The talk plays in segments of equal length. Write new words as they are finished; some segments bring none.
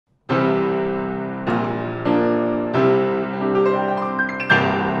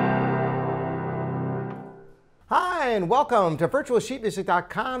and welcome to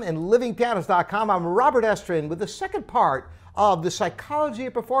virtualsheetmusic.com and livingpianos.com. I'm Robert Estrin with the second part of the psychology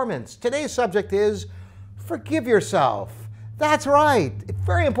of performance. Today's subject is forgive yourself. That's right, a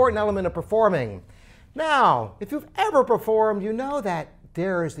very important element of performing. Now, if you've ever performed, you know that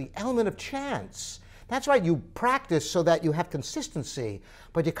there is the element of chance. That's right, you practice so that you have consistency,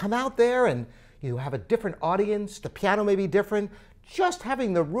 but you come out there and you have a different audience, the piano may be different. Just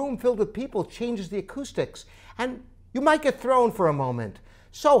having the room filled with people changes the acoustics, and you might get thrown for a moment.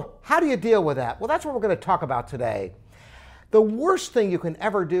 So how do you deal with that? Well, that's what we're going to talk about today. The worst thing you can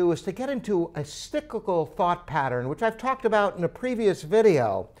ever do is to get into a cyclical thought pattern, which I've talked about in a previous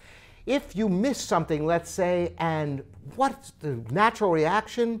video. If you miss something, let's say, and what's the natural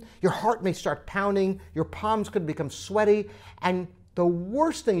reaction? Your heart may start pounding, your palms could become sweaty, and the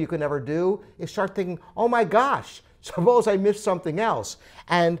worst thing you can ever do is start thinking, oh my gosh, suppose I missed something else.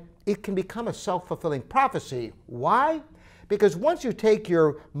 And it can become a self-fulfilling prophecy. Why? Because once you take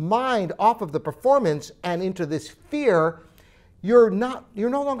your mind off of the performance and into this fear, you're no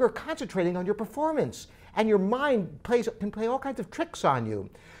longer concentrating on your performance. And your mind can play all kinds of tricks on you.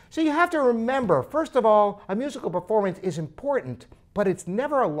 So you have to remember, first of all, a musical performance is important, but it's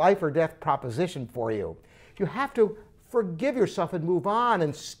never a life or death proposition for you. You have to forgive yourself and move on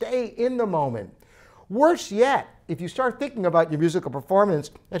and stay in the moment. Worse yet, if you start thinking about your musical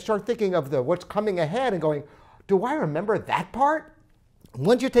performance and start thinking of what's coming ahead and going, do I remember that part?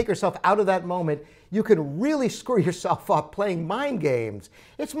 Once you take yourself out of that moment, you can really screw yourself up playing mind games.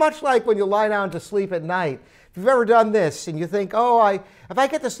 It's much like when you lie down to sleep at night. If you've ever done this and you think, oh, if I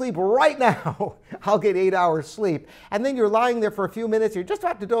get to sleep right now, I'll get 8 hours sleep. And then you're lying there for a few minutes, you're just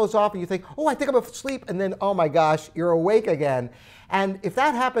about to doze off and you think, oh, I think I'm asleep. And then, oh my gosh, you're awake again. And if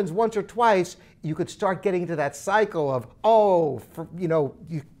that happens once or twice, you could start getting into that cycle of,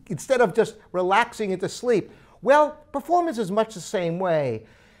 instead of just relaxing into sleep. Well, performance is much the same way.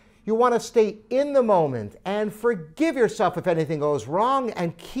 You want to stay in the moment and forgive yourself if anything goes wrong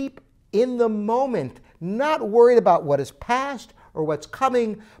and keep in the moment, not worried about what is past or what's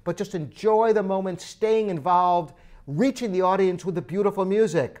coming, but just enjoy the moment, staying involved, reaching the audience with the beautiful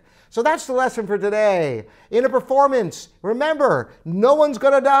music. So that's the lesson for today. In a performance, remember, no one's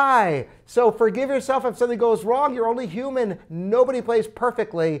going to die. So forgive yourself if something goes wrong. You're only human. Nobody plays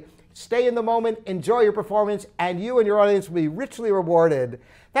perfectly. Stay in the moment, enjoy your performance, and you and your audience will be richly rewarded.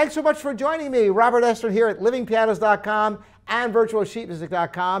 Thanks so much for joining me, Robert Estrin here at livingpianos.com and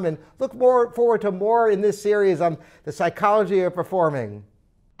virtualsheetmusic.com, and look forward to more in this series on the psychology of performing.